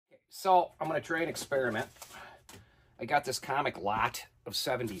So I'm going to try an experiment. I got this comic lot of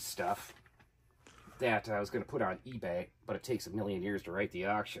 70s stuff that I was going to put on eBay, but it takes a million years to write the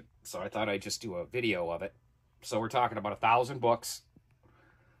auction. So I thought I'd just do a video of it. So we're talking about 1,000 books,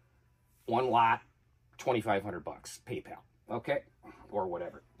 one lot, 2,500 bucks, PayPal, okay, or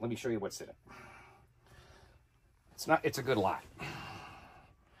whatever. Let me show you what's in it. It's a good lot.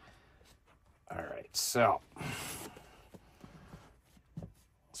 All right, so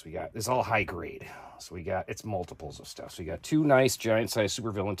we got, this is all high grade. So we got, it's multiples of stuff. So we got 2 nice giant-sized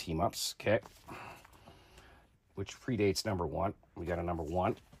supervillain team-ups, okay, which predates number 1. We got a number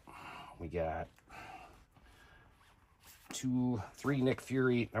 1. We got 3 Nick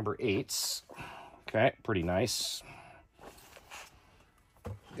Fury number 8s. Okay, pretty nice.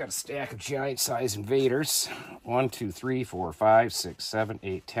 We got a stack of giant-sized invaders. 1, 2, 3, 4, 5, 6, 7,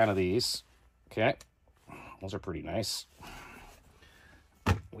 8, 10 of these. Okay, those are pretty nice.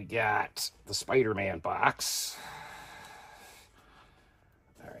 We got the Spider-Man box.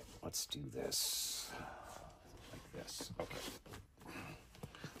 All right, let's do this like this. Okay.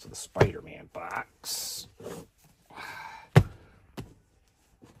 So the Spider-Man box.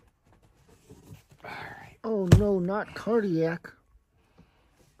 All right. Oh no, not cardiac.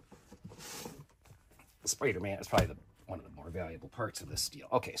 The Spider-Man is probably one of the more valuable parts of this deal.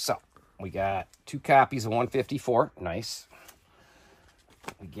 Okay, so we got 2 copies of 154. Nice.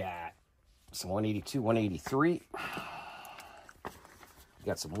 We got some 182, 183. We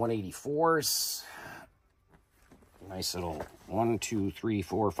got some 184s. Nice little 1, 2, 3,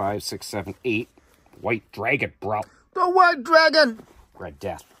 4, 5, 6, 7, 8. White Dragon, bro. The White Dragon. Red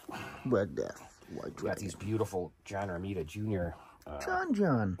Death. Red Death. White Dragon. We got these beautiful John Romita Jr.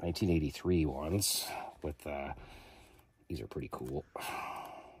 John. 1983 ones with, these are pretty cool.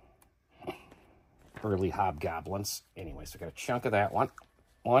 Early Hobgoblins. Anyway, so I got a chunk of that one.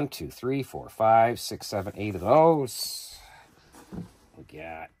 1, 2, 3, 4, 5, 6, 7, 8 of those. We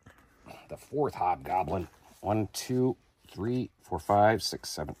got the 4th Hobgoblin. 1, 2, 3, 4, 5, 6,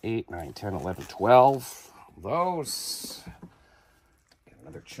 7, 8, 9, 10, 11, 12. Those. Got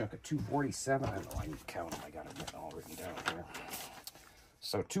another chunk of 247. I don't know, I need to count them. I got them all written down here.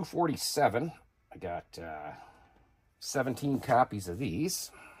 So 247. I got 17 copies of these.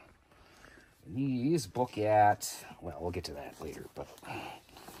 These book at, well, we'll get to that later, but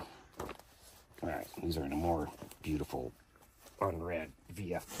all right, these are in a more beautiful unread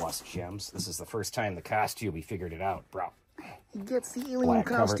VF Plus gems. This is the first time the costume, we figured it out, bro. He gets the alien Black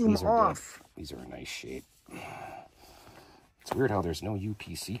costume cover. off. These are a nice shape. It's weird how there's no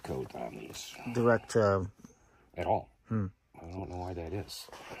UPC code on these. Direct, at all. I don't know why that is.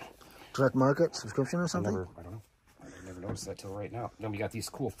 direct market subscription or something? I don't know. I never noticed that till right now. Then we got these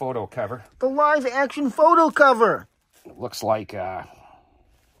cool photo cover. The live action photo cover. It looks like the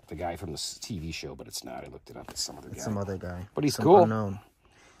guy from the TV show, but it's not. I looked it up. It's some other guy. Some other guy. But he's cool. Unknown.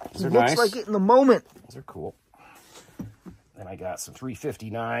 Those He are looks nice. like it in the moment. Those are cool. Then I got some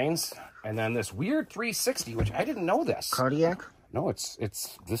 359s, and then this weird 360, which I didn't know this. Cardiac? No,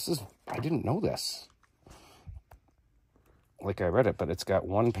 I didn't know this. Like I read it, but it's got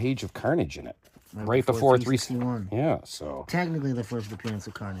 1 page of Carnage in it. Right before 361. Yeah, so. Technically the first appearance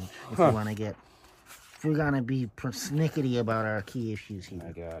of Carnage, if you want to get, if we're going to be persnickety about our key issues here.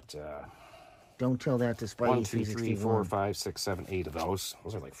 I got Don't tell that to Spidey 1, 2, 3, 361. 4, 5, 6, 7, 8 of those.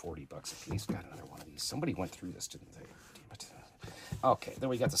 Those are like $40 a piece. Got another one of these. Somebody went through this, didn't they? Damn it. Okay, then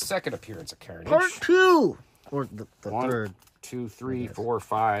we got the second appearance of Carnage. Part 2! Or the 1, third. 2, 3, 4,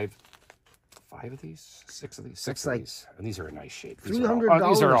 5. 5 of these? 6 of these? 6 of like these. And these are in nice shape. $300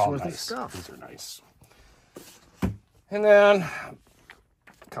 these are all worth of nice. stuff. These are nice. And then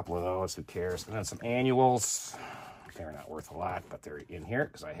a couple of those, who cares? And then some annuals. They're not worth a lot, but they're in here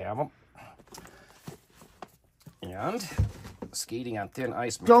because I have them. And Skating on Thin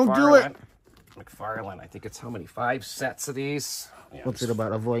Ice. Don't do it. McFarlane. I think it's how many? 5 sets of these. Yeah, What's it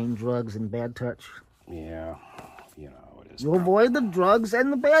about? Avoiding drugs and bad touch? Yeah, you know it is. You avoid the drugs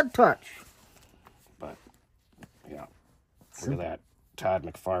and the bad touch. But yeah, look at that Todd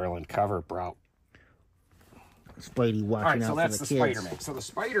McFarlane cover, bro. Spidey watching All right, so out that's for the the kids. Spider-Man. So the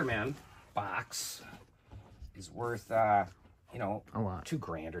Spider-Man box is worth, you know, A lot.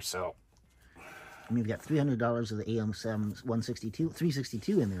 $2,000 or so. I mean, we've got $300 of the AM7 162,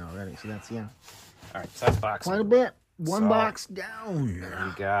 362 in there already. So that's, yeah, All right, so that's box. quite a number bit. One So- box down. one.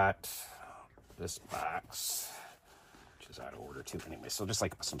 We got this box, which is out of order too. Anyway, so just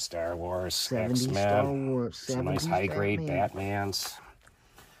like some Star Wars, 70s X-Men, Star Wars, some nice 70s high-grade Batman. Batmans.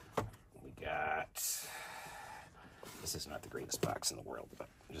 We got this This is not the greatest box in the world, but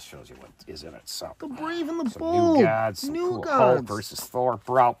it just shows you what is in it. So, The Brave and the some Bold. New Gods, some New cool Gods. Hulk versus Thor,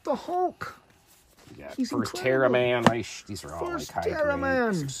 bro. The Hulk. We got He's first incredible. Terraman. Nice. These are all First like high Terraman.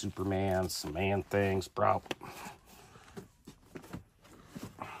 grade. Some Superman, some Man Things, bro.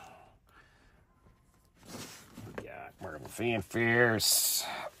 We got Marvel Fanfares.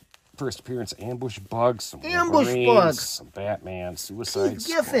 First appearance of Ambush Bugs, some Ambush Wolverines, Bug. some Batman, Suicide Keith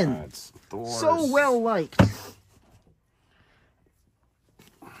Giffen. Squad, some Thors. So well liked.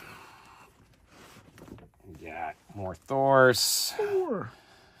 We got more Thors. Thor.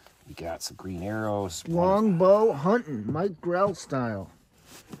 We got some Green Arrows. Longbow hunting, Mike Grell style.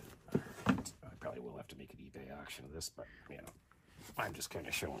 I probably will have to make an eBay auction of this, but, you know, I'm just kind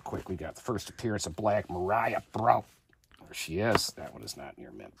of showing quick. We got the first appearance of Black Mariah, bro. There she is. That one is not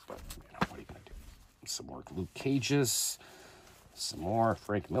near mint, but, you know, what are you going to do? Some more Luke Cages. Some more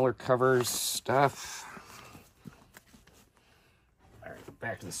Frank Miller covers stuff. All right,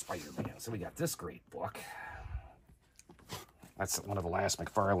 back to the Spider-Man. So we got this great book. That's one of the last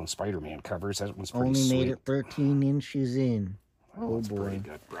McFarlane Spider-Man covers. That one's pretty Only sweet. made it 13 inches in. That Oh one's boy. pretty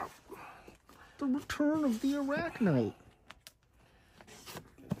good, bro. The return of the Arachnite.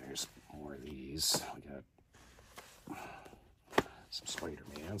 There's more of these. We got some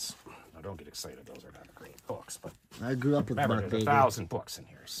Spider-Mans. Now, don't get excited. Those are not great books, but I grew up with remember, Mark there's Bagley. 1,000 books in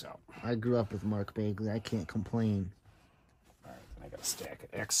here, so. I grew up with Mark Bagley. I can't complain. All right, then I got a stack of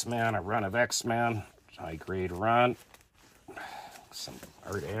X-Men, a run of X-Men, high-grade run. Some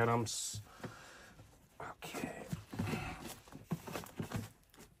Art Adams. Okay.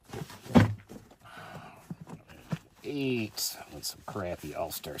 Eight. And some crappy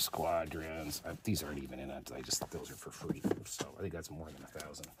All-Star Squadrons. These aren't even in it. I just thought those are for free. So I think that's more than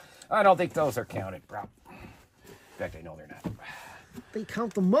 1,000. I don't think those are counted, bro. In fact, I know they're not. They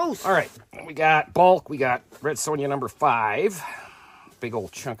count the most. All right. We got bulk. We got Red Sonja number 5. Big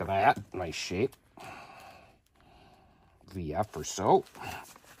old chunk of that. Nice shape. VF or so.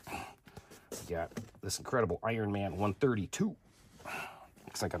 We got this incredible Iron Man 132.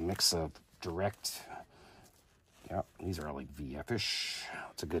 Looks like a mix of direct. Yep, these are all like VF-ish.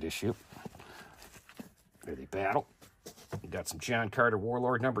 It's a good issue. There they battle. We got some John Carter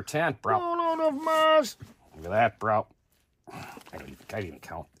Warlord number 10, bro. Warlord of Mars. Look at that, bro. I didn't even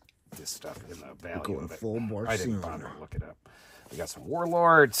count this stuff in the value Going of it. full bore I didn't scene. bother to look it up. We got some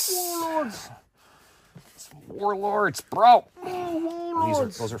Warlords. Warlords. Some Warlords, bro. Oh,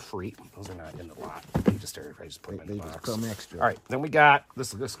 Warlords. Those are free. Those are not in the lot. I just put them in They the just box. come extra. All right, then we got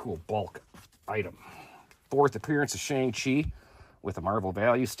this cool bulk item. 4th appearance of Shang-Chi with a Marvel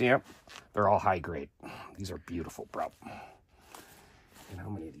value stamp. They're all high grade. These are beautiful, bro. And how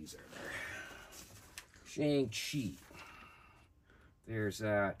many of these are there? Shang-Chi. There's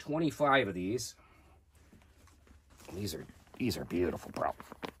 25 of these. These are beautiful, bro.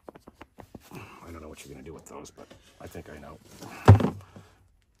 I don't know what you're gonna do with those, but I think I know.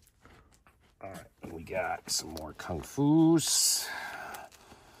 All right, and we got some more Kung Fu's.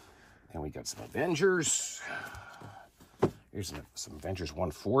 And we got some Avengers. Here's some Avengers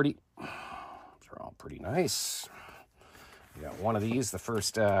 140. These are all pretty nice. We got one of these, the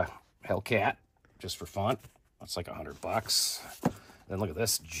first Hellcat, just for fun. That's like $100. Then look at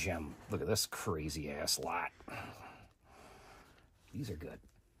this gem. Look at this crazy ass lot. These are good.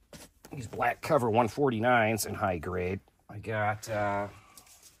 These black cover 149s in high grade. I got how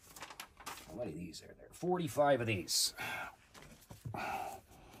many of these are there? 45 of these.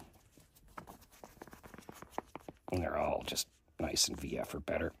 And they're all just nice and VF or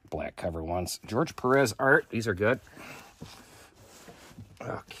better. Black cover ones. George Perez art. These are good.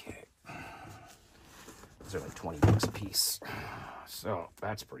 Okay. These are like $20 a piece. So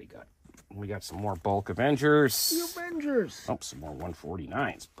that's pretty good. We got some more bulk Avengers. The Avengers. Oh, some more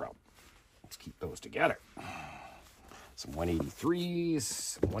 149s, bro. Let's keep those together. Some 183s,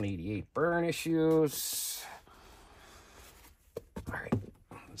 some 188 burn issues. All right.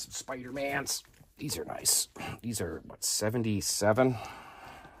 Some Spider-Mans. These are nice. These are, what, 77?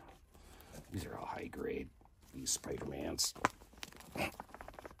 These are all high grade. These Spider-Mans. Bunch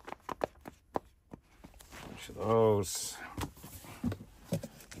of those.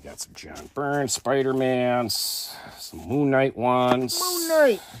 You got some John Byrne Spider-Mans. Some Moon Knight ones. Moon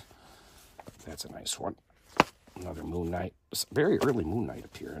Knight. That's a nice one. Another Moon Knight. Very early Moon Knight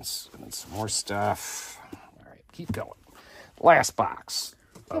appearance. And then some more stuff. All right, keep going. Last box.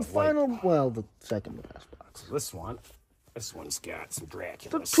 The final, well, the second to last box. This one's got some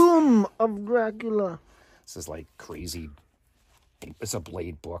Dracula. The Tomb of Dracula. This is like crazy. It's a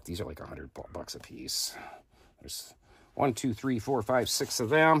Blade book. These are like $100 a piece. There's 1, 2, 3, 4, 5, 6 of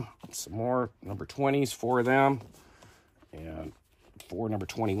them. Some more number 20s, 4 of them. And 4 number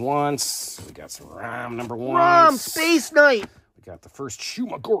 21s. We got some ROM number 1s. Rom, Space Knight. We got the first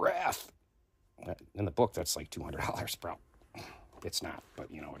Shumagorath. In the book, that's like $200, bro. It's not,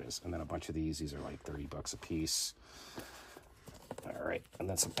 but you know it is. And then a bunch of these. These are like $30 a piece. All right. And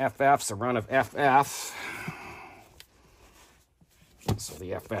then some FFs, a run of FF. So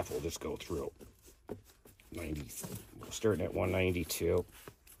the FF will just go through 90. We're starting at 192.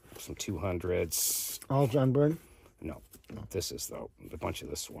 Some 200s. All John Byrne? No. This is, though, a bunch of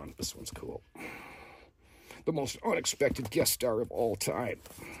this one. This one's cool. The most unexpected guest star of all time.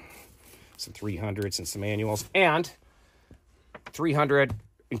 Some 300s and some annuals. And 300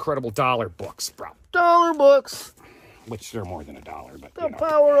 incredible dollar books, bro. Dollar books. Which they're more than $1, but The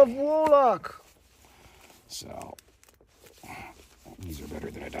power of Warlock. So, these are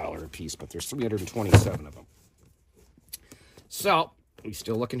better than $1 a piece, but there's 327 of them. So, are you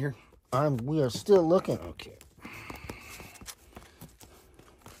still looking here? We are still looking. Okay.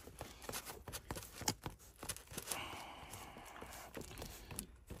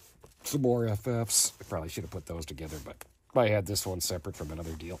 Some more FFs. I probably should have put those together, but I had this one separate from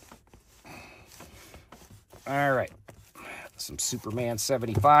another deal. All right. Some Superman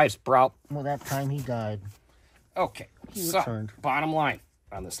 75s, bro. Well, that time he died. Okay. He so, returned. bottom line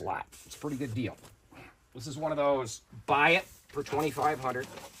on this lot. It's a pretty good deal. This is one of those, buy it for $2,500,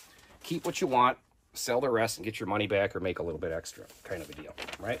 keep what you want, sell the rest, and get your money back or make a little bit extra kind of a deal,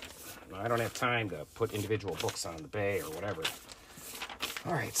 right? I don't have time to put individual books on the bay or whatever.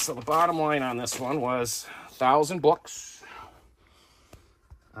 All right, so the bottom line on this one was 1,000 books.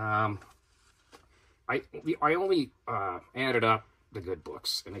 I only added up the good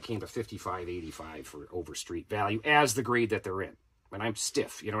books, and it came to $55.85 for over street value as the grade that they're in. And I'm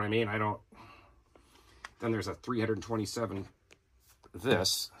stiff, you know what I mean? I don't. Then there's a 327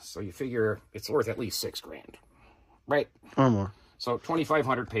 this, so you figure it's worth at least $6,000, right? Or more. So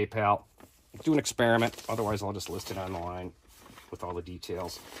 $2,500 PayPal. Do an experiment. Otherwise, I'll just list it on the line with all the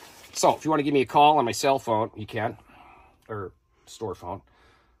details. So if you want to give me a call on my cell phone, you can, or store phone,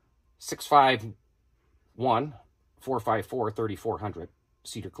 651-454-3400,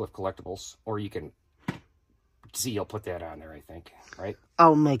 Cedar Cliff Collectibles, or you can, I'll put that on there, I think, right?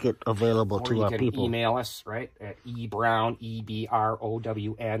 I'll make it available to our people. Or you can email us, right, at ebrown,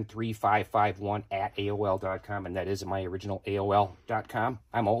 EBROWN 3551 at AOL.com, and that is my original AOL.com.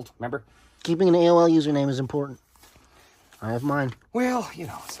 I'm old, remember? Keeping an AOL username is important. I have mine. Well, you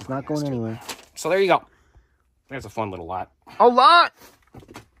know. It's not going anywhere. So there you go. There's a fun little lot. A lot!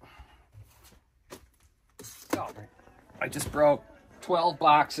 Oh, I just broke 12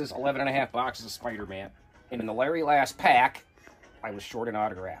 boxes, 11 and a half boxes of Spider-Man. And in the very last pack, I was short an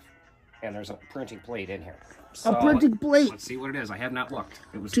autograph. And there's a printing plate in here. So a printing plate? Let's see what it is. I have not looked.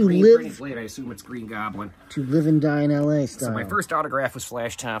 It was To green live, printing plate. I assume it's Green Goblin. To live and die in L.A. style. So my first autograph was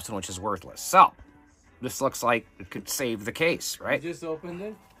Flash Thompson, which is worthless. So, this looks like it could save the case, right? You just opened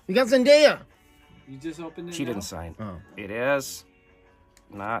it? We got Zendaya. You just opened it She now? didn't sign. Oh. It is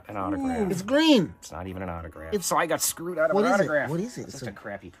not an autograph. It's green. It's not even an autograph. So I got screwed out of What an is it? autograph. What is it? It's just a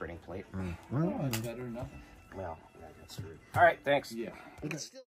crappy printing plate. Oh, it's better than nothing. Well, I got screwed. All right, thanks. Yeah. We can still...